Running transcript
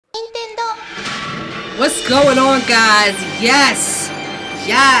What's going on, guys? Yes!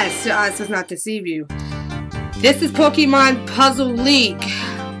 Yes! Your eyes does not deceive you. This is Pokemon Puzzle League.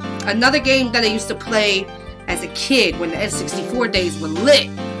 Another game that I used to play as a kid when the N64 days were lit.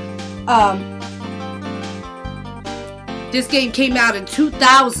 This game came out in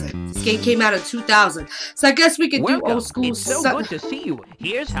 2000. This game came out in 2000. So I guess we could do old school. It's so good to see you.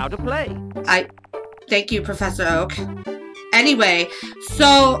 Here's how to play. Thank you, Professor Oak. Anyway,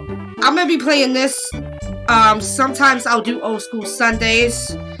 so I'm gonna be playing this. Sometimes I'll do old school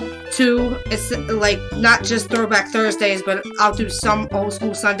Sundays too. It's like not just throwback Thursdays, but I'll do some old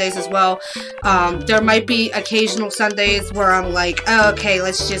school Sundays as well. There might be occasional Sundays where I'm like, oh, okay,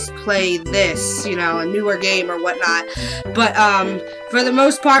 let's just play this, you know, a newer game or whatnot. But for the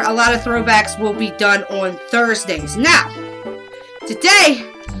most part, a lot of throwbacks will be done on Thursdays. Now, today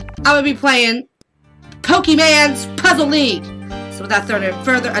I'm gonna be playing Pokemon's Puzzle League. So without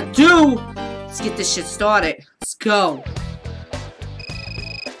further ado, let's get this shit started. Let's go.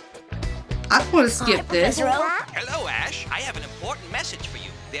 I don't want to skip this. Hello, Ash. I have an important message for you.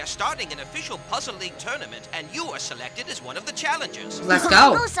 They are starting an official Puzzle League tournament, and you are selected as one of the challengers. Let's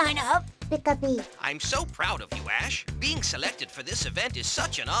go. Go sign up. I'm so proud of you, Ash. Being selected for this event is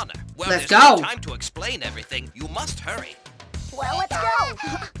such an honor. Well, Let's there's go. no time to explain everything. You must hurry. Well, let's go.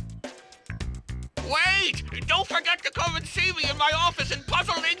 Wait! Don't forget to come and see me in my office in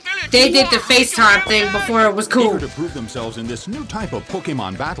Puzzle League Village! They did the FaceTime thing before it was cool. Eager to prove themselves in this new type of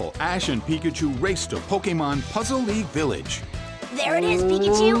Pokemon battle, Ash and Pikachu race to Pokemon Puzzle League Village. There it is,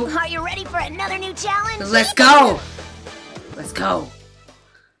 Pikachu. Are you ready for another new challenge? Let's go. Let's go.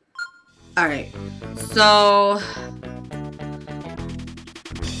 Alright. So...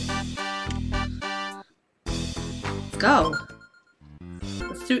 let's go.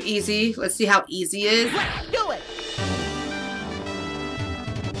 Let's do easy. Let's see how easy it is. Do it.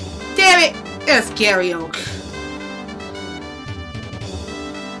 Damn it! It's Gary Oak.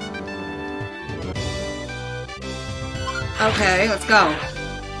 Okay, let's go.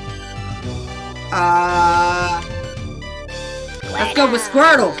 Let's go with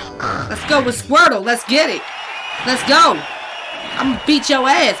Squirtle. Let's go with Squirtle. Let's get it. Let's go. I'm gonna beat your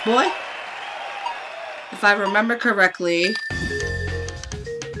ass, boy. If I remember correctly.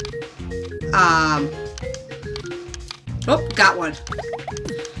 Oh, got one.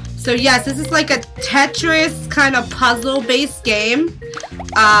 So yes, this is like a Tetris kind of puzzle-based game.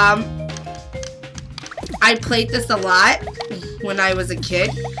 I played this a lot when I was a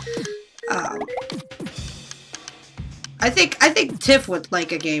kid. I think Tiff would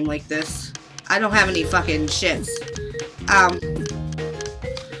like a game like this. I don't have any fucking shits.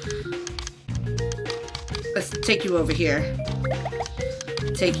 Let's take you over here.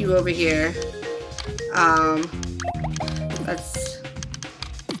 Take you over here. Let's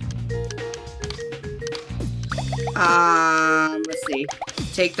see.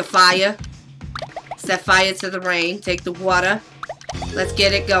 Take the fire. Set fire to the rain. Take the water. Let's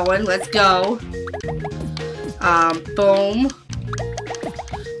get it going. Let's go. Boom.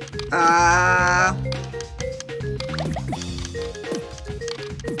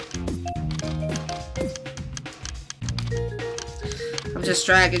 I'm just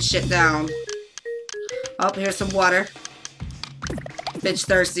dragging shit down. Oh, here's some water. Bitch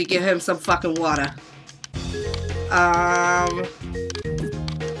thirsty, give him some fucking water.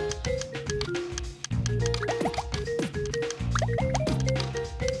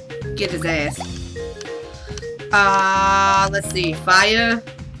 Get his ass. Let's see. Fire.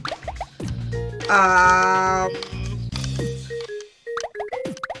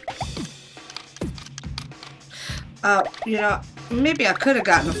 You know, maybe I could have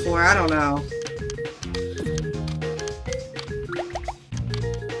gotten a 4. I don't know.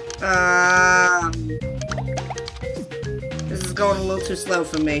 This is going a little too slow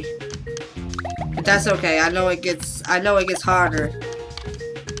for me. But that's okay. I know it gets harder.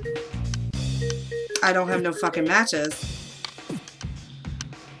 I don't have no fucking matches.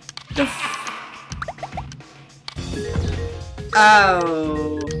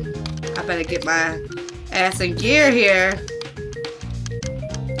 Oh. I better get my ass in gear here.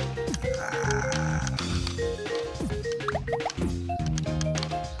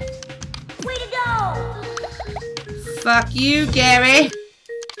 Way to go! Fuck you, Gary.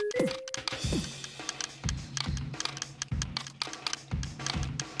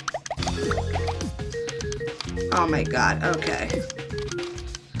 Oh my god, okay.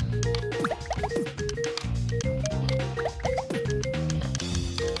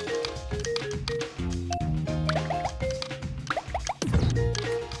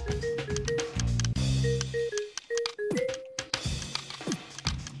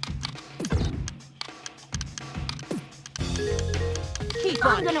 Keep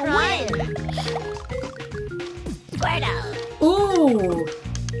on gonna trying. win. Squirtle. Ooh.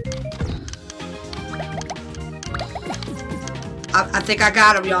 I think I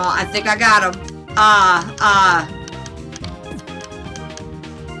got him, y'all. I think I got him.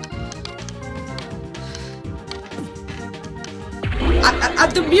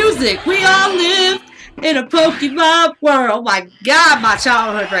 The music. We all live in a Pokemon world. Oh my God, my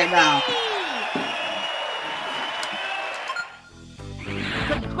childhood right now.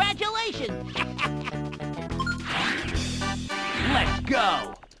 Congratulations. Let's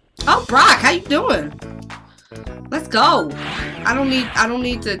go. Oh, Brock, how you doing? Let's go. I don't need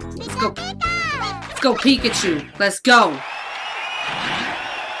to. Let's go. Let's go, Pikachu. Let's go.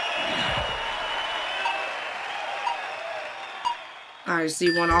 I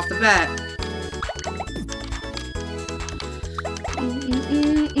see one off the bat.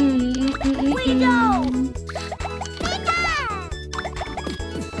 Way to go.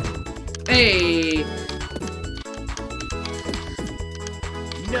 Hey.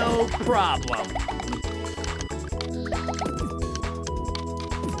 No problem.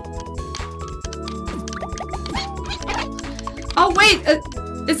 Oh wait,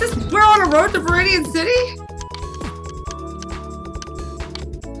 is this we're on a road to Viridian City?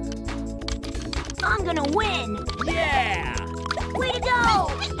 I'm gonna win. Yeah. Way to go.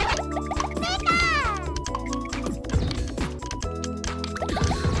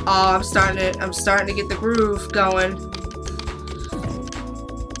 Oh, I'm starting to get the groove going.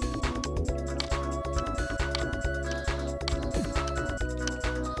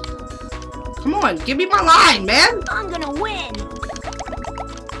 Come on, give me my line, man. I'm gonna win.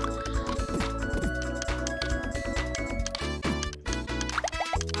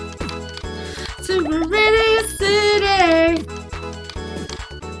 To Viridian City.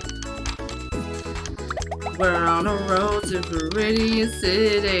 We're on a road to Viridian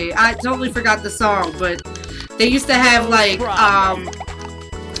City. I totally forgot the song, but they used to have like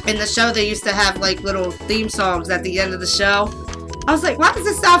in the show they used to have like little theme songs at the end of the show. I was like, why does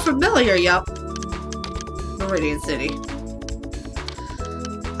this sound familiar? Yup. Viridian City.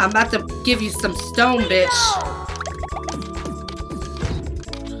 I'm about to give you some stone, bitch.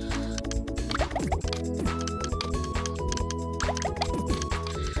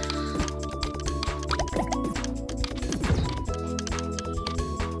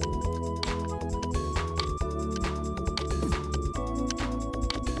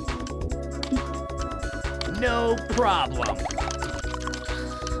 No problem.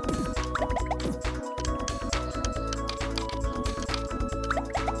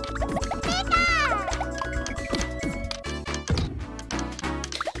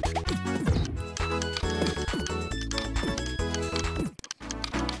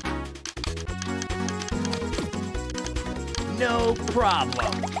 No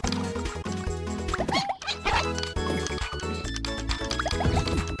problem.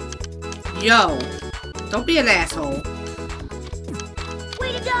 Yo, don't be an asshole.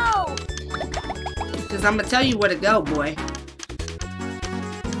 Way to go. Cause I'm gonna tell you where to go, boy.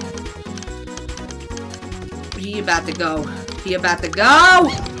 He about to go. He about to go.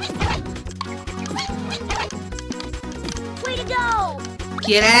 Way to go.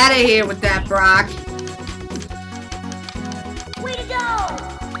 Get out of here with that, Brock. Way to go.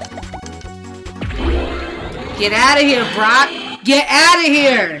 Get out of here, Brock. Get out of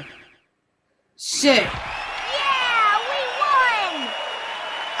here. Shit. Yeah, we won.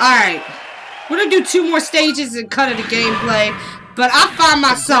 Alright. We're gonna do 2 more stages and cut it to gameplay. But I find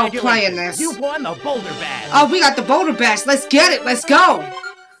myself playing this. You won the Boulder Badge. Oh, we got the Boulder Badge. Let's get it. Let's go.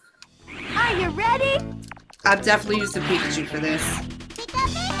 Are you ready? I'll definitely use the Pikachu for this.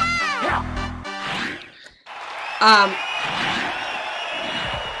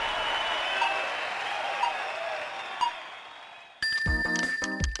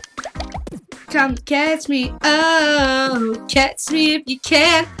 Come catch me, oh, catch me if you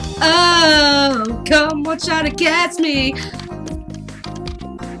can, oh, come on, try to catch me.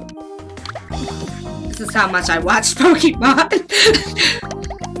 This is how much I watch Pokemon.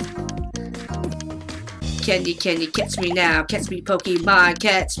 Can you catch me now? Catch me, Pokemon,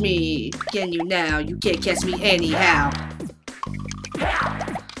 catch me. Can you now? You can't catch me anyhow.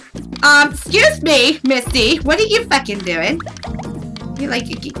 Excuse me, Misty, what are you fucking doing? You like,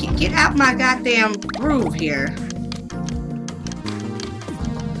 get out my goddamn groove here.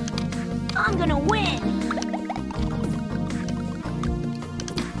 I'm gonna win.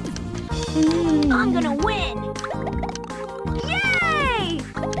 I'm gonna win. Yay!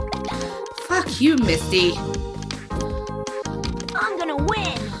 Fuck you, Misty. I'm gonna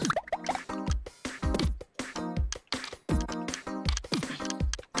win.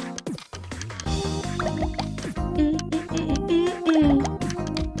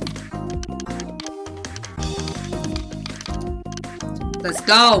 Let's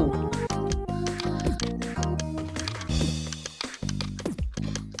go.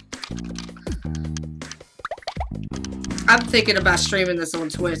 I'm thinking about streaming this on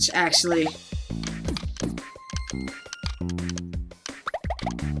Twitch, actually.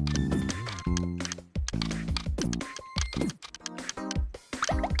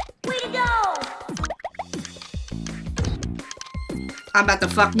 Way to go! I'm about to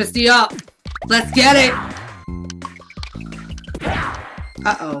fuck Misty up. Let's get it.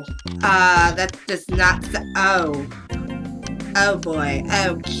 Uh-oh. That does not... Oh. Oh, boy.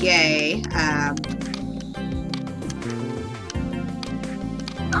 Okay.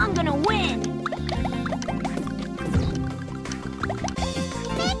 I'm gonna win!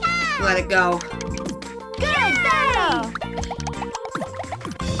 Let it go. Good battle!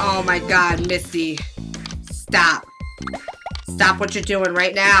 Oh my god, Misty. Stop. Stop what you're doing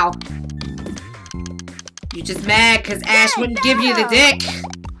right now. You just mad because Ash wouldn't give you the dick.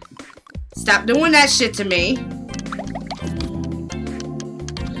 Stop doing that shit to me.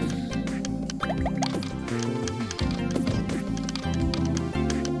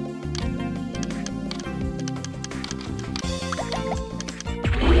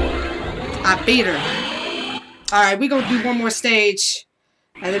 I beat her. Alright, we're gonna do one more stage.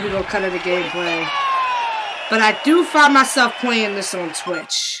 And then we're gonna cut it the gameplay. But I do find myself playing this on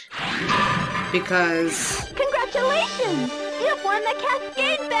Twitch. Because... Congratulations! You've won the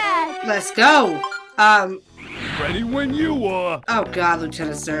Cascade badge! Let's go! Ready when you are. Oh god,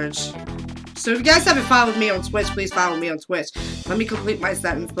 Lieutenant Surge. So if you guys haven't followed me on Twitch, please follow me on Twitch. Let me complete my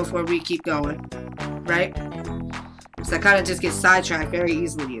sentence before we keep going. Right? Because I kind of just get sidetracked very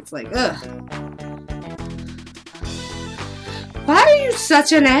easily. It's like, ugh. Why are you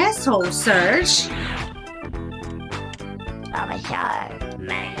such an asshole, Surge? I'm a shark.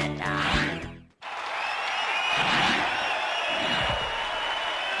 Man.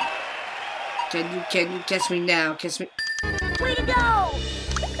 Can you catch me now? Catch me. Way to go!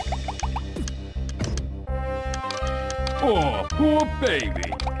 Oh, poor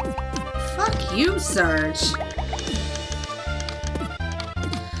baby. Fuck you, Surge.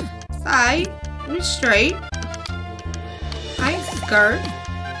 Alright, we straight. I ain't scared.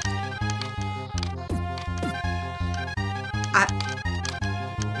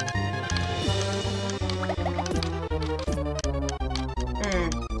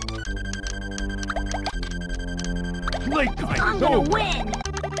 I'm gonna win!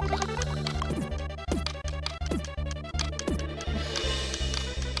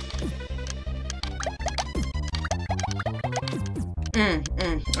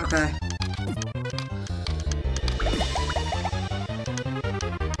 Okay.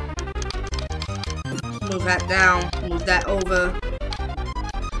 Move that down. Move that over.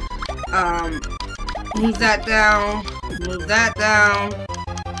 Move that down. Move that down.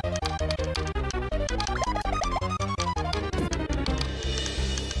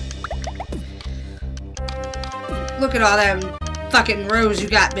 Look at all them fucking rows you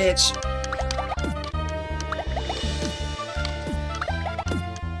got, bitch.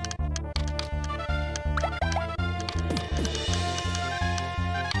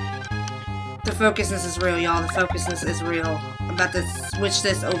 The focusness is real, y'all. The focusness is real. I'm about to switch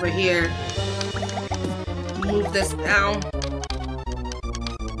this over here. Move this down.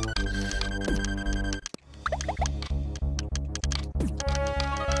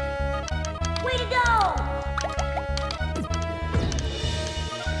 Way to go!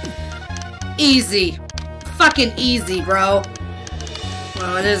 Easy. Fucking easy, bro.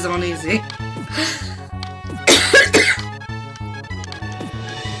 Well, it is on easy.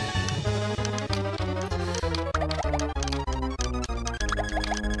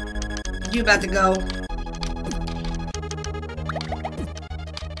 You about to go.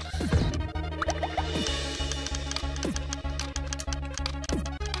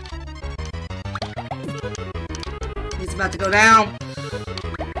 He's about to go down.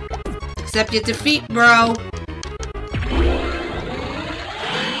 Accept your defeat, bro.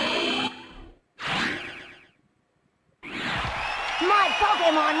 My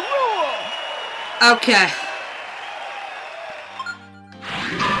Pokemon rule! Okay.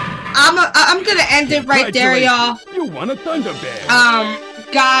 I'm gonna end it right there, y'all. You won a Thunder Bear.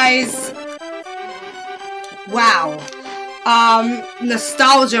 Guys. Wow.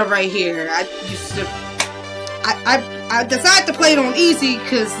 Nostalgia right here. I used to... I decided to play it on easy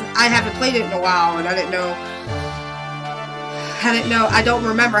because I haven't played it in a while and I didn't know, I don't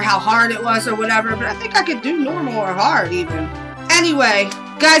remember how hard it was or whatever, but I think I could do normal or hard even. Anyway,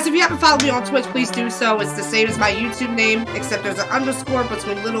 guys, if you haven't followed me on Twitch, please do so. It's the same as my YouTube name, except there's an underscore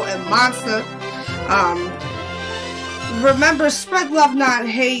between Little and Monster. remember, spread love, not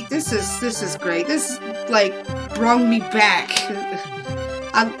hate. This is great. This like brought me back.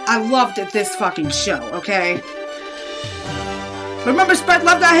 I loved this fucking show. Okay. Remember, spread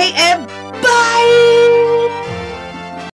love, not hate, and bye.